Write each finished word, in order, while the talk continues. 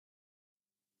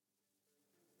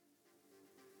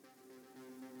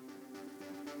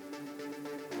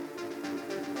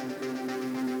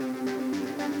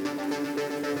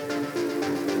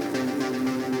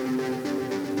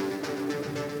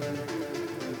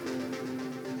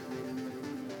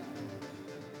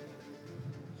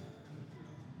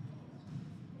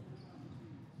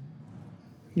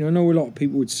You know, I know a lot of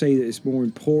people would say that it's more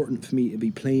important for me to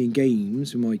be playing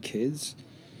games with my kids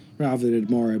rather than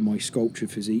admiring my sculpture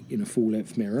physique in a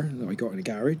full-length mirror that I got in a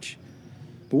garage.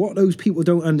 But what those people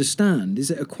don't understand is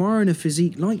that acquiring a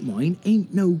physique like mine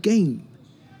ain't no game.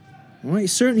 Alright, it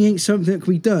certainly ain't something that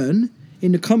can be done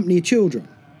in the company of children.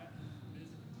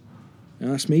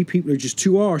 Now, that's me, people are just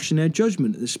too harsh in their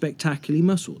judgment of the spectacularly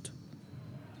muscled.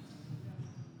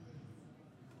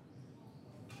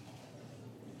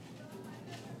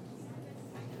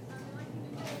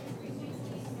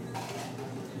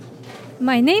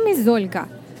 My name is Olga.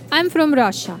 I'm from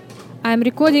Russia. I'm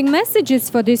recording messages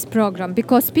for this program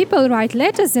because people write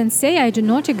letters and say I do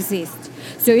not exist.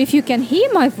 So if you can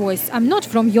hear my voice, I'm not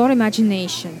from your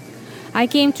imagination. I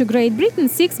came to Great Britain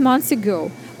 6 months ago,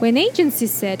 when agency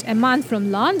said a man from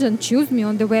London chose me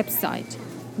on the website.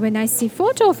 When I see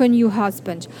photo of a new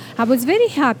husband, I was very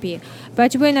happy,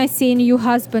 but when I see a new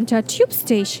husband at tube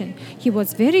station, he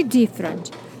was very different.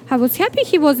 I was happy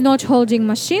he was not holding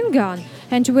machine gun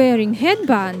and wearing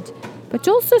headband, but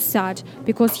also sad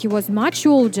because he was much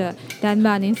older than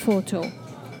man in photo.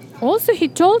 Also, he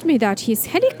told me that his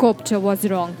helicopter was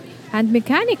wrong and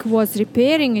mechanic was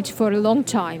repairing it for a long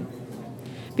time.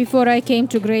 Before I came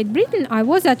to Great Britain, I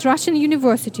was at Russian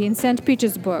University in St.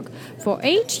 Petersburg for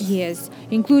 8 years,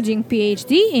 including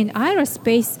PhD in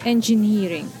aerospace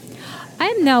engineering. I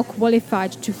am now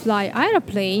qualified to fly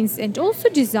aeroplanes and also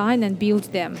design and build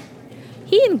them.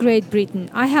 Here in Great Britain,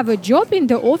 I have a job in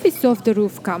the office of the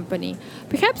roof company.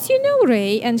 Perhaps you know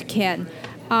Ray and Ken,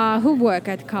 who work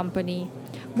at company.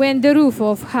 When the roof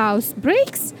of house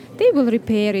breaks, they will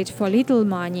repair it for little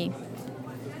money.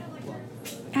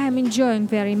 I am enjoying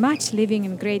very much living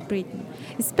in Great Britain,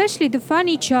 especially the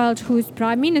funny child who is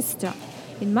Prime Minister.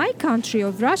 In my country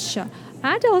of Russia,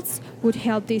 adults would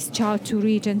help this child to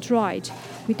read and write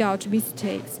without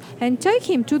mistakes and take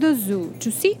him to the zoo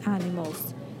to see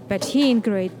animals. But here in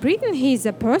Great Britain, he is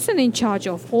a person in charge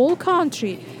of all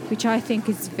country, which I think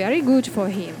is very good for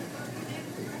him.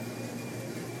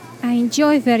 I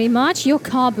enjoy very much your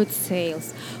car boot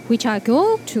sales, which I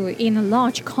go to in a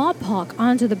large car park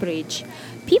under the bridge.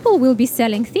 People will be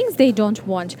selling things they don't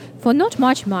want for not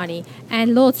much money,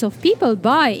 and lots of people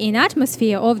buy in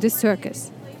atmosphere of the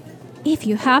circus. If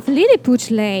you have Lilliput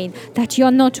Lane that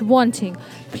you're not wanting,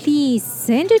 please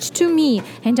send it to me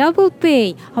and I will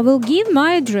pay. I will give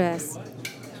my address.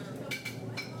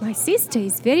 My sister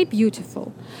is very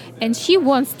beautiful and she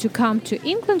wants to come to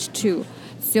England too.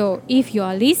 So if you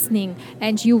are listening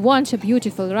and you want a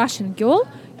beautiful Russian girl,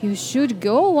 you should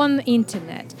go on the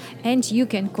internet and you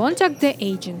can contact the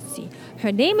agency.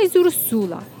 Her name is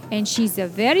Ursula and she's a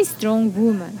very strong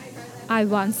woman. I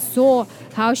once saw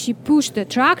how she pushed the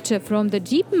tractor from the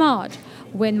deep mud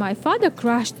when my father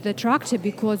crashed the tractor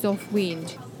because of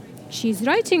wind. She's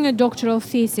writing a doctoral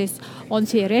thesis on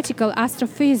theoretical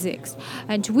astrophysics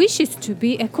and wishes to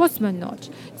be a cosmonaut,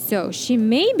 so she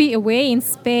may be away in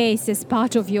space as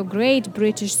part of your great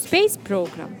British space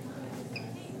program.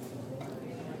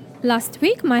 Last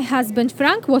week, my husband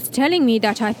Frank was telling me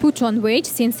that I put on weight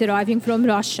since arriving from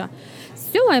Russia,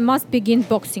 so I must begin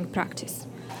boxing practice.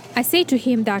 I say to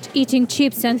him that eating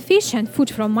chips and fish and food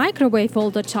from microwave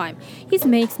all the time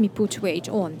makes me put weight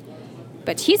on.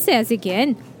 But he says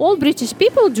again, all British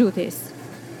people do this.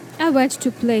 I went to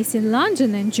a place in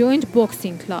London and joined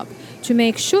boxing club to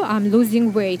make sure I'm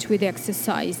losing weight with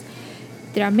exercise.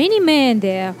 There are many men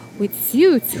there with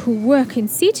suits who work in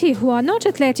city who are not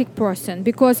athletic person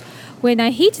because when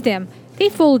I hit them, they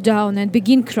fall down and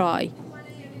begin cry.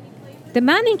 The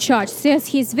man in charge says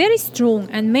he's very strong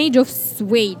and made of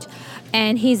suede,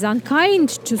 and he's unkind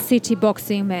to city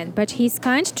boxing men, but he's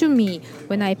kind to me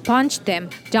when I punch them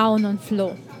down on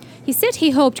floor. He said he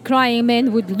hoped crying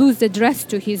men would lose the dress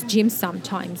to his gym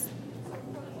sometimes.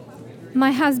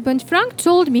 My husband Frank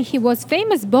told me he was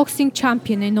famous boxing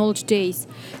champion in old days,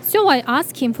 so I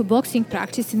asked him for boxing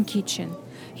practice in kitchen.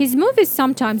 His move is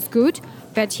sometimes good,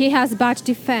 but he has bad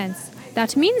defense.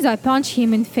 That means I punch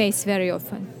him in face very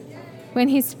often. When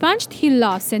he's punched, he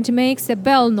laughs and makes a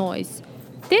bell noise.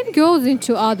 Then goes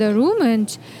into other room,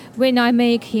 and when I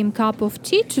make him cup of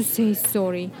tea to say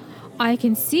sorry, I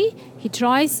can see he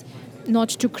tries not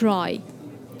to cry.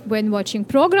 When watching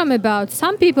program about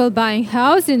some people buying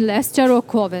house in Leicester or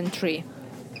Coventry.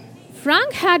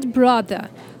 Frank had brother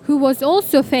who was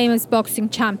also famous boxing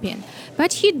champion,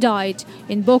 but he died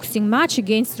in boxing match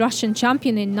against Russian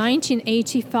champion in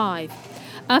 1985.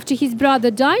 After his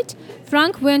brother died,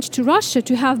 Frank went to Russia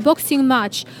to have boxing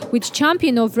match with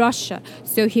champion of Russia,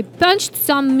 so he punched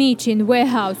some meat in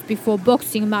warehouse before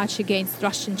boxing match against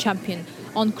Russian champion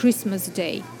on Christmas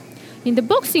Day. In the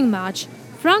boxing match,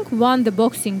 Frank won the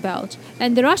boxing belt,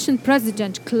 and the Russian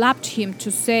president clapped him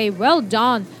to say, "Well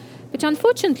done." But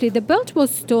unfortunately, the belt was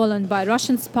stolen by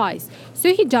Russian spies,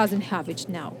 so he doesn't have it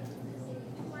now.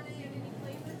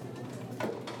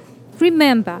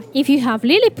 Remember, if you have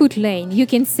Lilliput Lane, you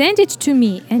can send it to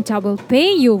me and I will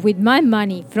pay you with my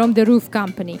money from the roof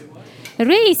company.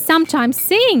 Ray is sometimes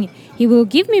saying he will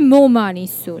give me more money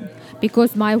soon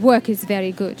because my work is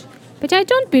very good. But I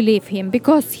don't believe him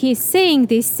because he is saying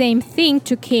this same thing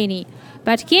to Kenny.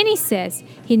 But Kenny says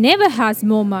he never has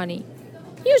more money.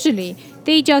 Usually,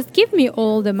 they just give me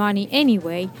all the money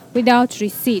anyway without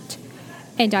receipt.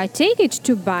 And I take it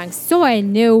to banks so I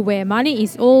know where money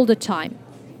is all the time.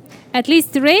 At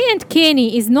least Ray and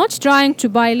Kenny is not trying to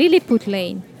buy Lilliput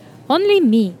Lane. Only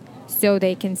me, so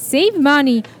they can save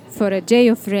money for a day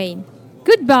of rain.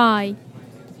 Goodbye.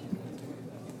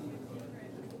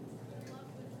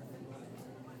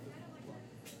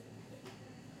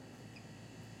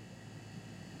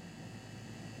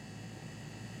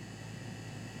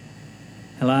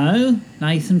 Hello,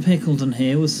 Nathan Pickledon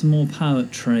here with some more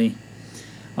poetry.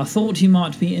 I thought you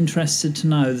might be interested to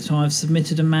know that I've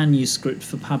submitted a manuscript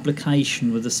for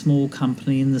publication with a small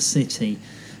company in the city,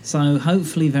 so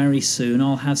hopefully very soon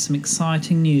I'll have some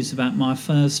exciting news about my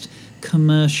first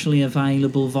commercially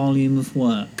available volume of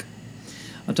work.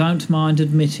 I don't mind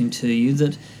admitting to you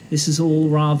that this is all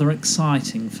rather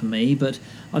exciting for me, but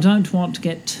I don't want to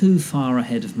get too far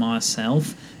ahead of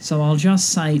myself, so I'll just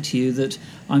say to you that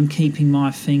I'm keeping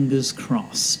my fingers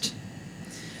crossed.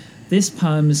 This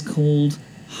poem is called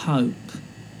Hope.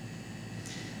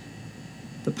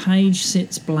 The page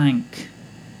sits blank,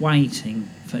 waiting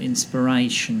for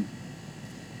inspiration.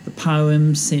 The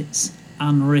poem sits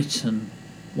unwritten,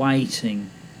 waiting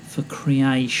for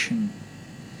creation.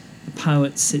 The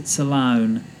poet sits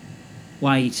alone,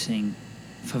 waiting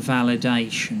for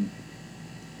validation.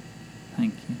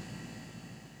 Thank you.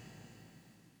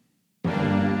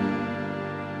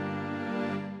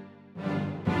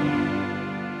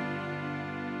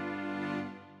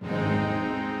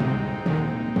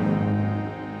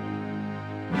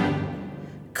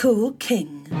 Cool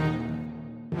King.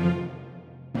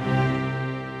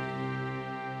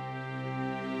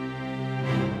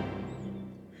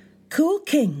 Cool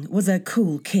King was a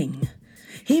cool king.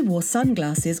 He wore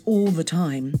sunglasses all the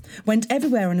time, went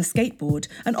everywhere on a skateboard,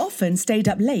 and often stayed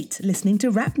up late listening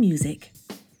to rap music.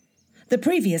 The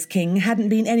previous king hadn't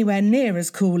been anywhere near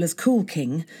as Cool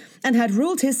King, and had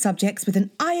ruled his subjects with an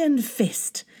iron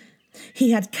fist.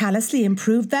 He had callously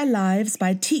improved their lives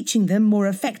by teaching them more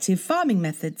effective farming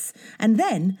methods, and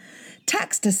then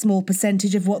taxed a small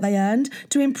percentage of what they earned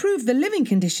to improve the living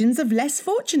conditions of less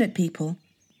fortunate people.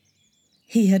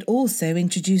 He had also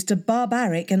introduced a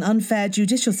barbaric and unfair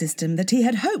judicial system that he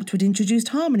had hoped would introduce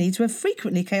harmony to a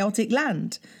frequently chaotic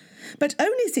land, but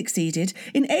only succeeded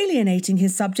in alienating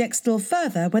his subjects still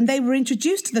further when they were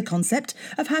introduced to the concept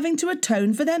of having to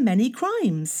atone for their many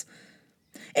crimes.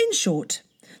 In short,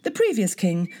 the previous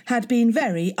king had been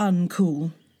very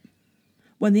uncool.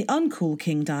 When the uncool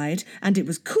king died, and it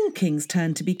was Cool King's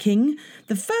turn to be king,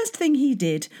 the first thing he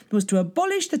did was to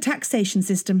abolish the taxation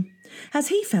system, as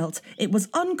he felt it was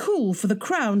uncool for the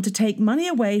crown to take money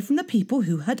away from the people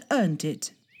who had earned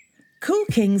it. Cool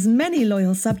King's many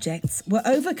loyal subjects were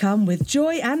overcome with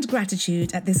joy and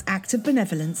gratitude at this act of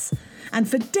benevolence, and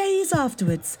for days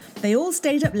afterwards they all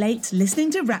stayed up late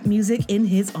listening to rap music in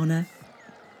his honour.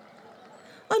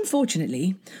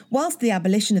 Unfortunately, whilst the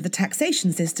abolition of the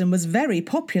taxation system was very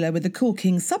popular with the Cool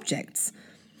King's subjects,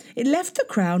 it left the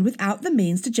crown without the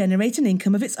means to generate an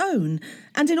income of its own,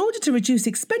 and in order to reduce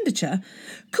expenditure,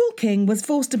 Cool King was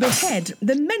forced to behead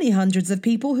the many hundreds of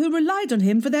people who relied on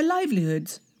him for their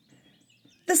livelihoods.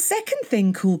 The second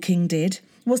thing Cool King did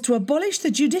was to abolish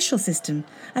the judicial system,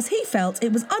 as he felt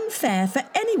it was unfair for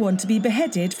anyone to be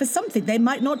beheaded for something they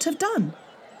might not have done.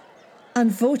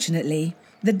 Unfortunately,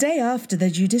 the day after the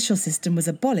judicial system was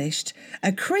abolished,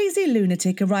 a crazy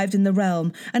lunatic arrived in the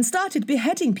realm and started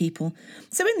beheading people.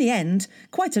 So in the end,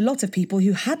 quite a lot of people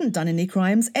who hadn't done any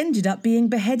crimes ended up being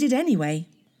beheaded anyway.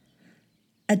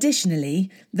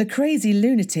 Additionally, the crazy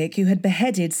lunatic who had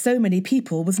beheaded so many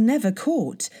people was never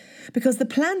caught, because the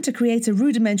plan to create a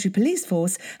rudimentary police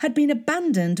force had been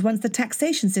abandoned once the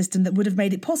taxation system that would have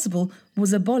made it possible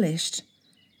was abolished.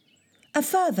 A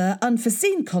further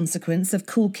unforeseen consequence of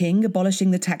Cool King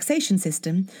abolishing the taxation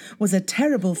system was a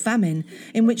terrible famine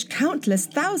in which countless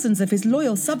thousands of his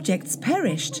loyal subjects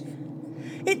perished.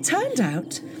 It turned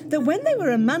out that when they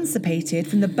were emancipated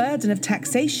from the burden of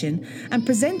taxation and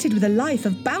presented with a life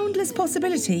of boundless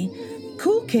possibility,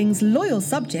 Cool King's loyal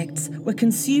subjects were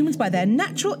consumed by their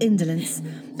natural indolence,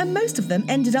 and most of them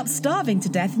ended up starving to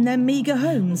death in their meagre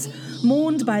homes,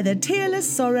 mourned by the tearless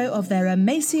sorrow of their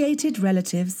emaciated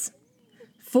relatives.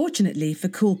 Fortunately for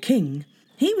Cool King,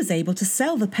 he was able to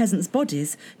sell the peasants'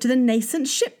 bodies to the nascent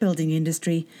shipbuilding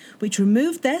industry, which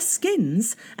removed their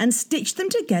skins and stitched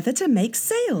them together to make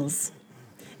sails.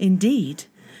 Indeed,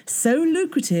 so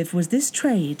lucrative was this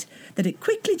trade that it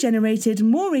quickly generated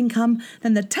more income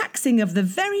than the taxing of the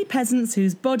very peasants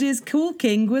whose bodies Cool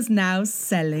King was now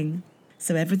selling.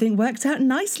 So everything worked out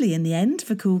nicely in the end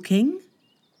for Cool King.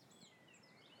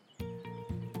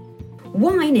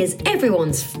 Wine is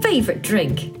everyone's favourite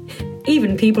drink,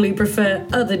 even people who prefer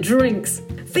other drinks.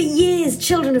 For years,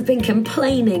 children have been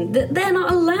complaining that they're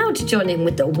not allowed to join in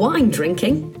with the wine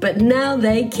drinking, but now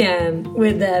they can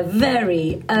with their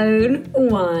very own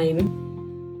wine.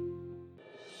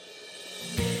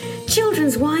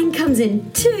 Children's wine comes in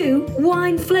 2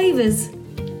 wine flavours,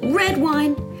 red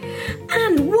wine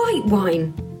and white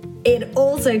wine. It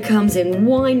also comes in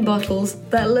wine bottles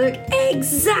that look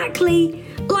exactly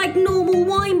like normal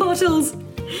wine bottles,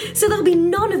 so there'll be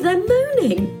none of them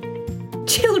mooning.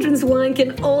 Children's wine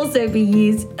can also be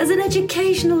used as an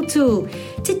educational tool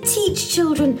to teach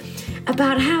children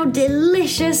about how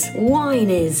delicious wine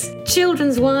is.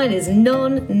 Children's wine is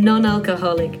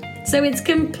non-alcoholic, so it's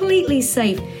completely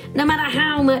safe no matter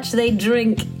how much they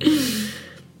drink.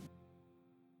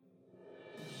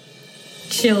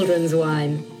 Children's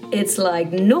wine. It's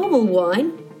like normal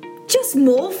wine, just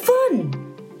more fun.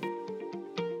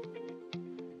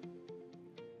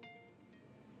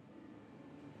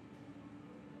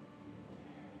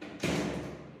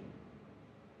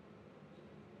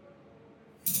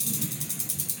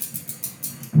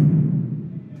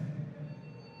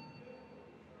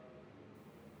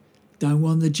 Don't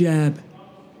want the jab.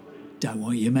 Don't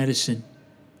want your medicine.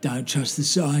 Don't trust the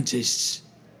scientists.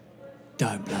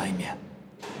 Don't blame you.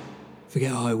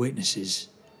 Forget eyewitnesses.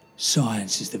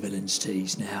 Science is the villain's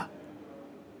tease now.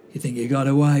 You think you got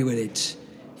away with it.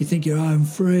 You think you're home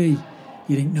free.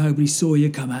 You think nobody saw you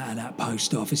come out of that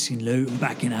post office in Luton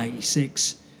back in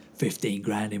 86. 15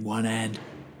 grand in one hand,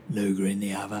 Luger in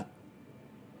the other.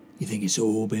 You think it's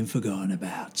all been forgotten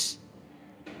about.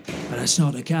 But that's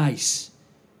not the case.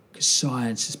 Because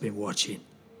science has been watching.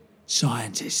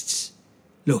 Scientists.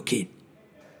 Looking.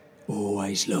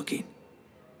 Always looking.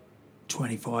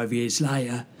 25 years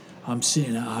later, I'm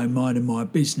sitting at home minding my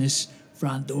business.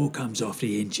 Front door comes off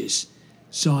the hinges.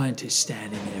 Scientist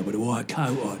standing there with a white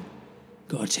coat on.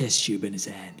 Got a test tube in his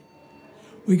hand.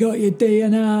 We got your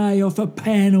DNA off a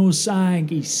pen or something,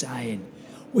 he's saying.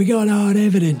 We got hard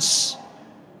evidence.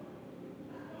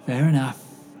 Fair enough,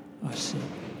 I said.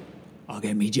 I'll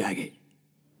get me jacket.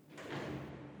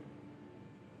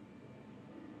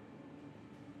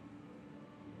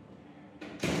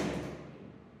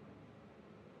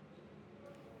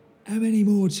 How many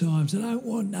more times? I don't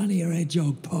want none of your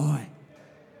hedgehog pie.